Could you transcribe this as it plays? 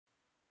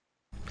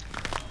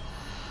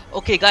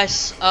Okay,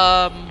 guys.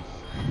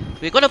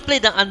 We're gonna play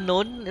the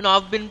unknown. You know,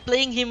 I've been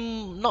playing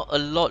him not a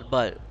lot,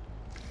 but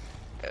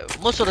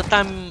most of the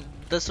time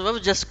the server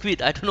just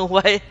quit. I don't know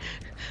why.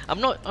 I'm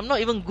not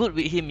even good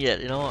with him yet.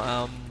 You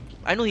know.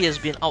 I know he has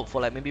been out for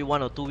like maybe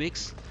 1 or 2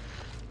 weeks.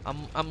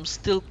 I'm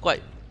still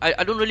quite.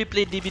 I don't really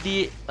play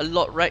DBD a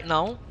lot right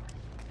now.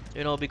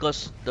 You know,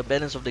 because the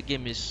balance of the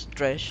game is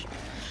trash.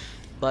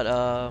 But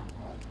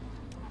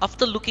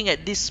after looking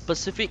at this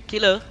specific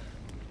killer,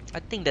 I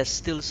think there's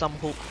still some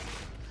hope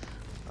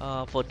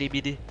for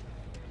DBD.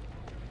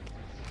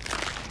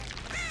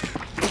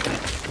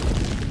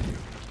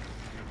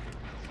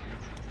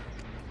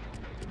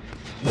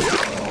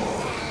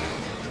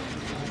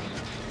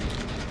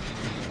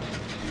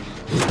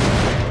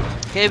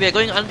 Okay, we are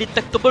going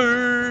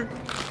undetectable.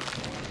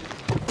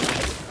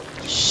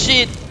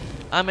 Shit!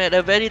 I'm at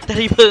a very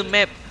terrible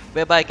map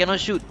whereby I cannot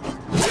shoot.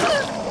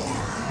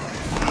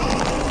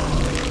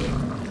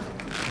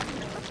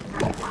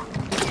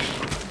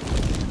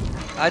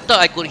 I thought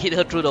I could hit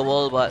her through the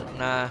wall, but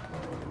nah.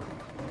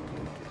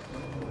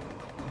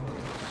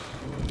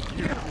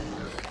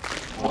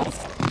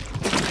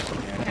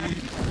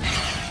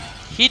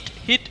 Hit.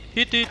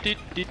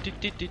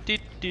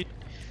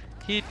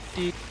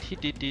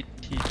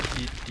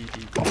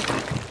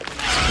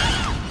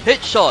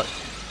 Headshot.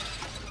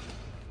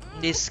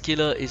 This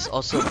killer is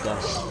awesome,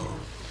 guys.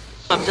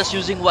 I'm just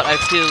using what I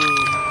feel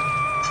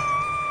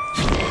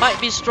might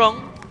be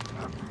strong.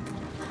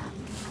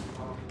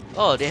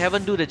 Oh, they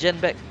haven't do the gen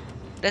back.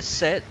 That's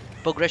sad.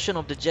 Progression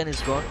of the gen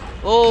is gone.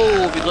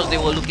 Oh, because they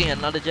were looking at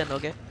another gen.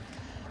 Okay.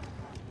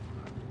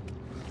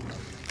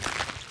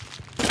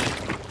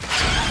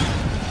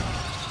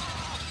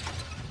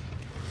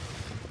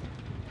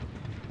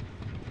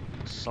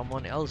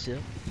 Someone else here.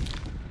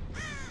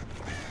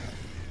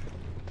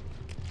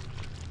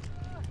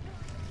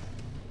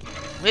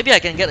 Maybe I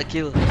can get a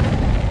kill.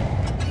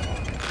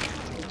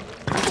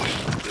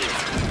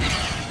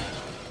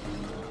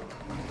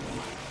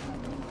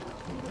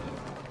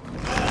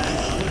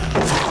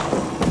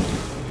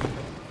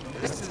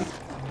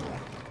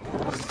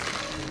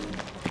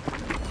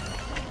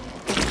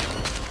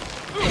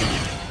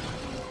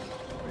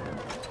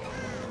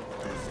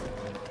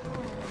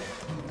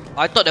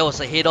 I thought there was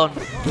a head-on,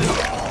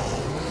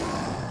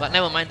 but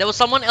never mind. There was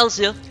someone else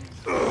here.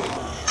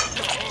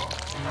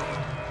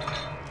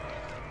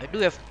 I do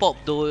have pop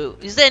though.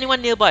 Is there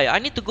anyone nearby? I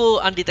need to go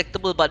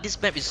undetectable, but this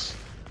map is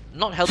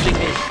not helping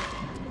me.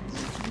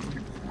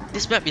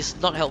 This map is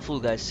not helpful,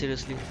 guys.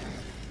 Seriously.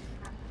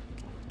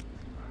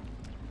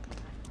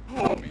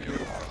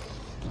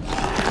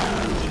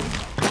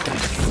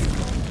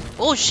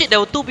 Oh shit! There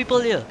were 2 people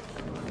here.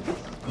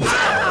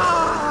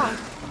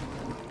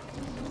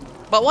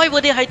 But why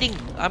were they hiding?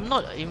 I'm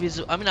not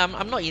invisible. I mean,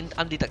 I'm not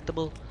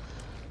undetectable.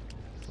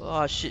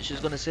 Oh shit! She's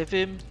gonna save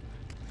him.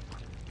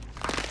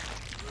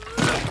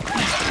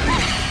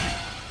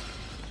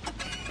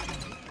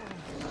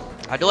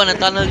 I don't wanna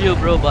tunnel you,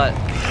 bro, but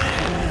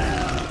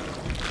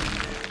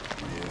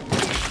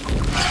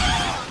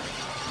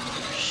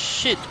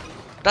shit.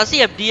 Does he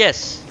have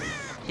DS?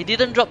 He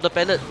didn't drop the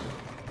pellet.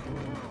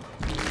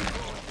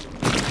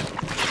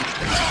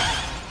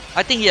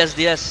 I think he has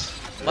DS,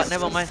 but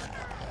never mind.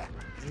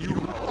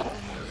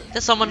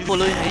 There's someone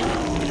following me.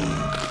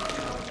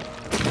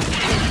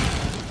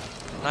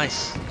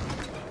 Nice.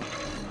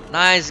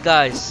 Nice,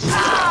 guys.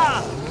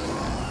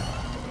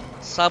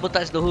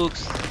 Sabotage the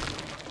hooks.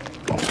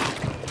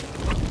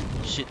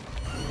 Shit.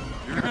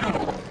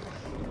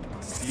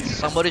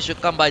 Somebody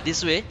should come by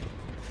this way.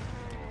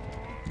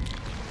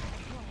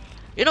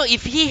 You know,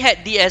 if he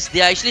had DS,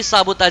 they are actually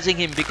sabotaging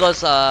him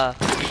because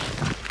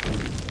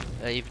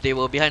if they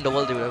were behind the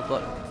wall, they would have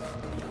got.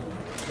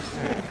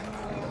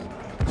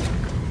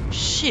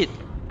 Shit.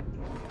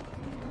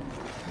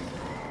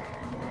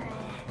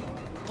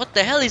 What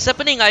the hell is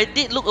happening? I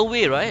did look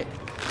away, right?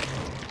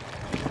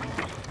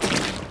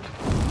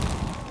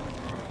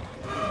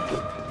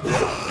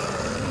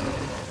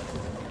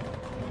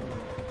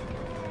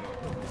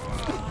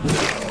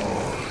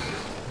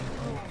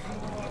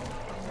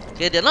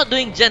 Okay, they're not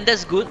doing gen,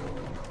 that's good.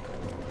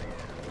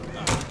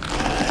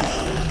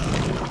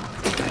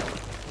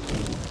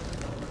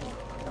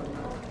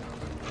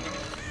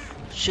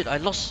 Shit, I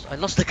lost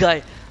the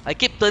guy. I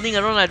keep turning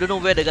around, I don't know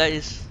where the guy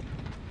is.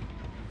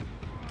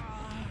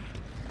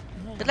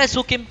 Let's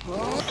hook him.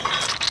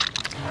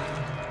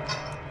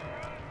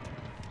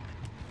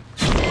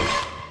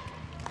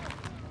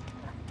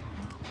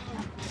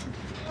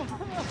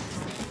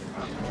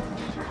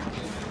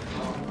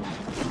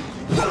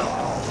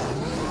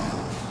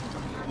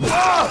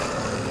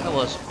 That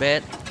was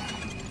bad.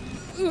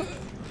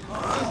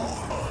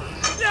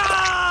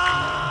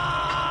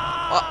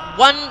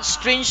 One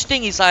strange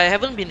thing is I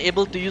haven't been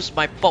able to use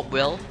my pop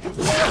well.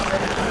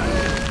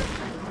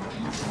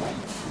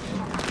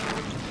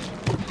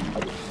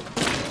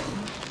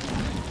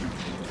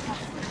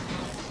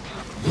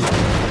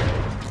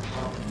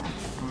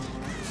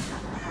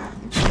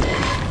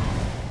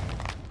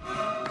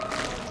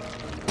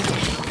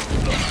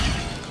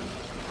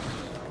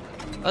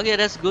 Okay,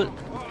 that's good.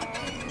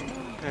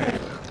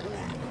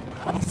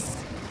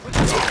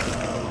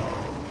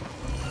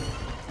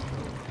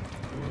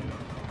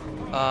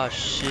 Ah,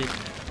 shit.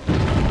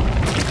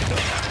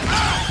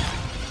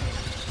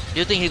 Do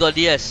you think he got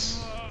DS?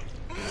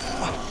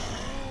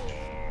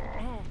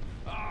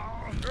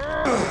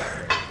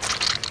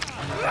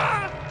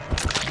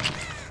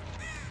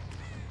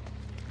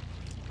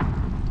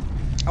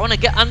 I wanna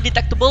get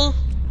undetectable,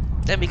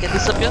 then we can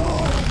disappear.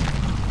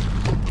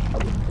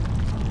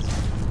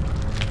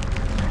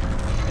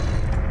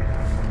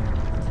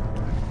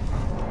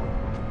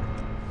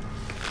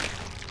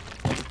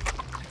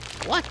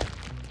 What?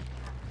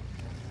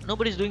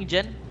 Nobody's doing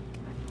gen?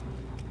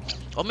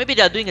 Or maybe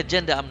they are doing a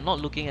gen that I'm not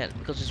looking at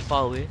because it's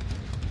far away.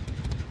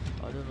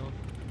 I don't know.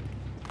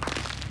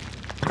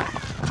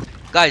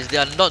 Guys, they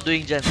are not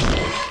doing gens.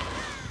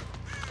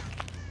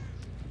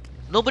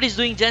 Nobody's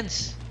doing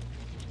gens.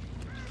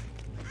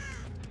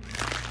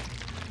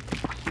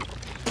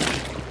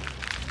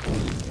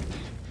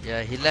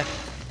 Yeah, he left.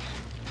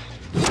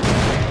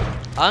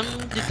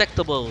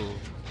 Undetectable.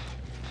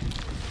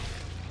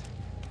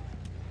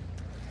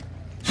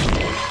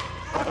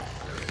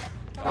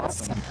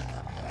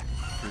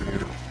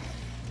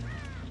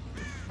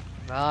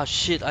 Ah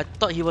shit, I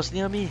thought he was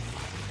near me.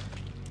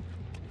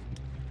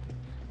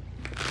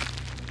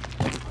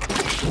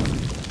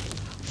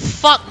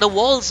 Fuck the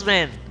walls,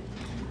 man.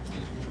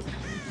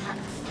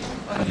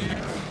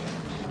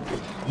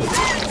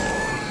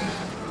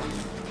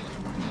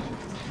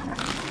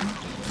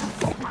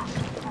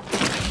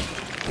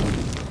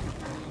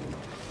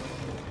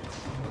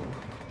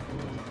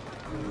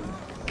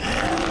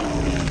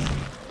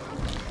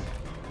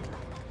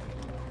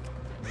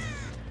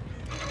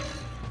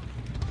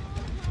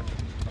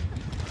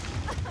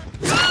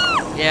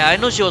 Yeah, I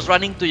know she was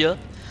running to you.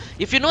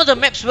 If you know the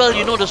maps well,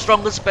 you know the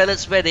strongest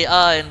pellets where they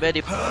are and where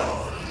they... No,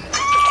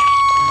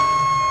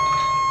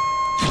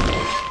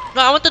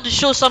 I wanted to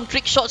show some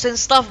trick shots and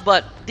stuff,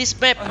 but this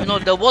map, you know,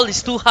 the wall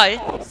is too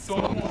high.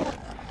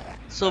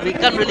 So we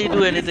can't really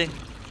do anything.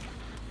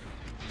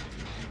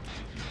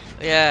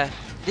 Yeah,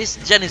 this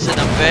gen is in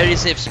a very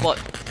safe spot.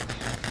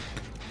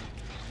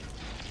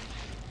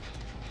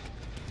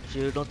 If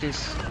you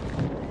notice.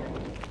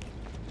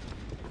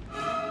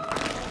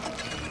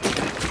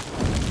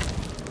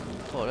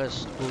 Oh,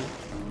 that's cool.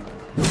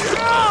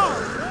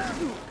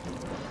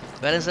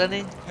 Balance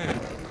landing.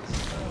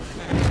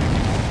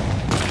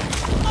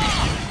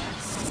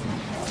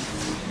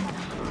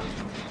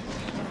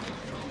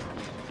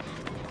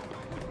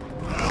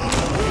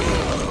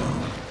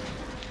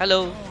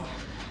 Hello.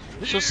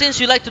 So since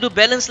you like to do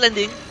balance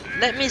landing,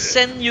 let me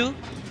send you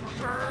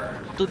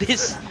to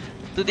this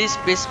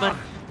basement.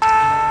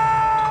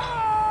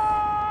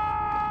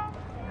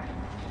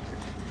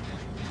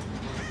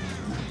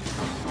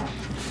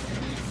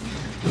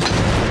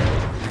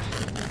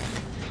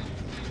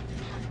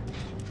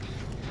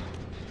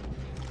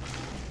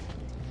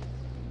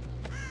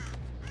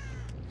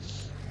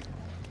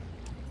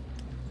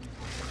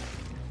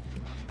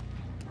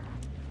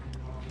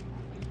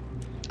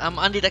 I'm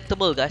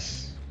undetectable,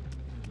 guys.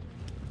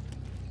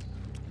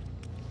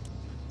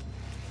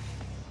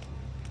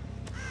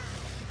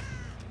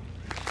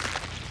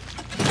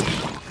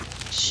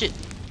 Shit.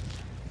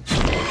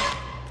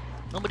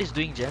 Nobody's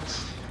doing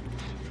gens.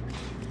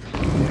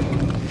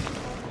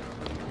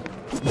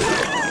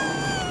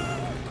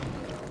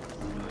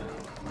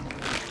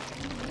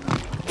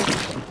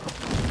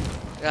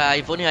 Ah,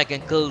 if only I can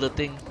kill the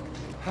thing.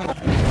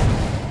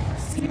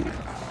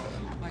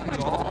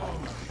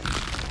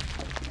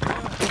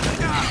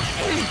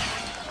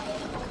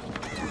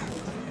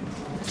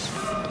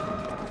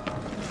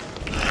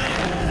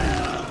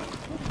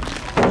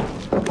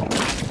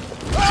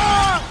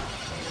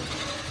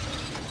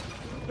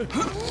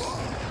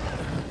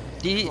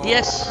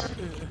 Yes.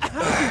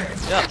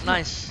 Yeah,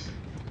 nice.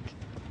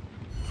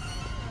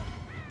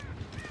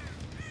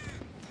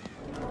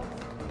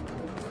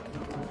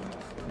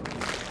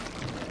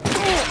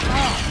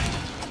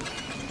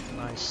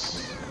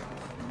 Nice.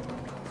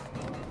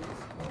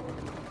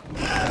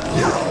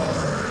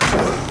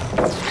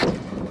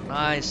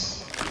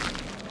 Nice.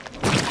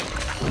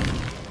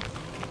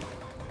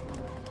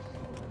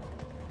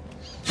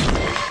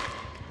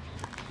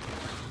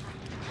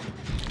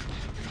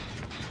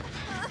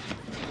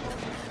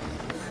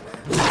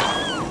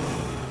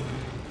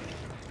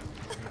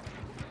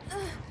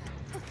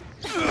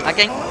 I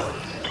can...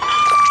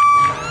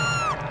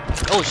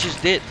 Oh, she's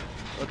dead.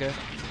 Okay.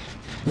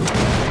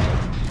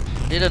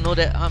 Didn't know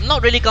that. I'm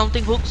not really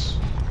counting hooks.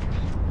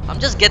 I'm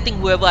just getting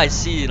whoever I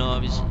see, you know.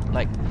 It's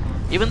like,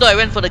 even though I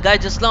went for the guy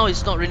just now,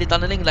 it's not really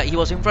tunneling. Like, he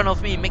was in front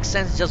of me. It makes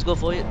sense. Just go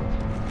for it.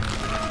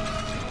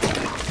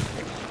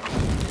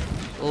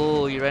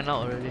 Oh, he ran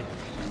out already.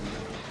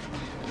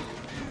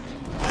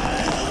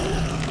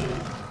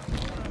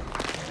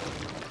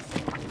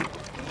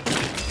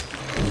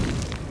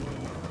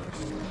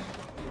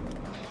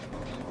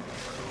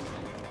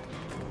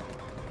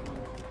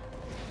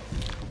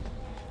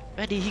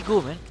 Where did he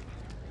go, man?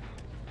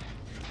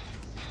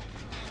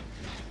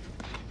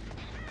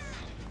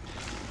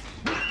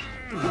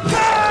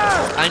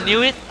 I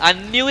knew it! I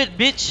knew it,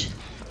 bitch!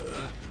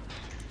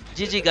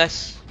 GG,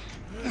 guys.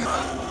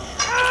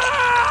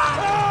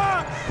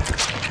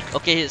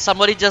 Okay,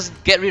 somebody just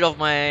get rid of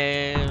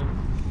my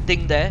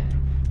thing there.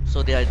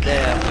 So they are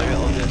there, very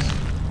obvious.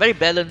 Very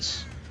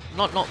balanced.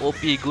 Not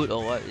OP good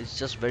or what, it's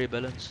just very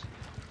balanced.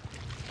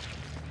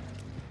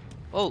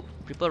 Oh,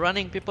 people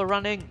running, people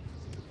running.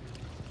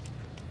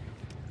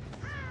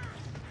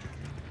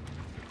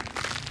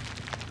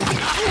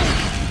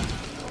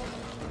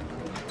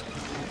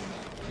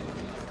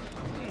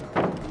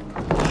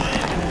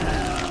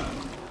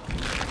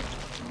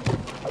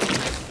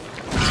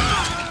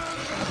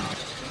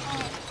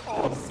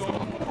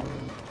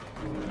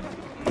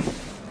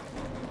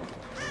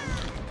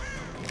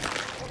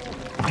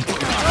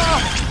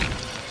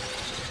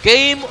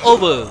 Game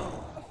over.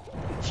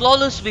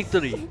 Flawless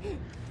victory.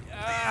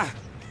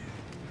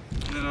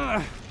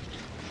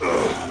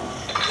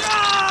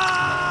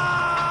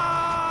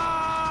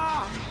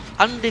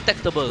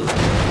 Undetectable.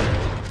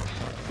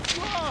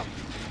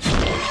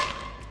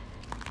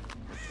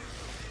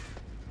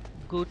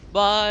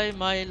 Goodbye,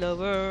 my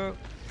lover.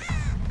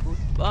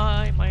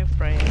 Goodbye, my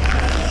friend.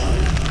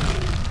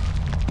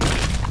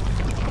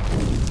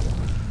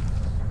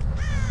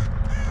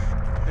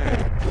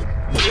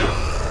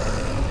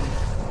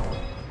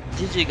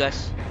 GG,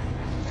 guys.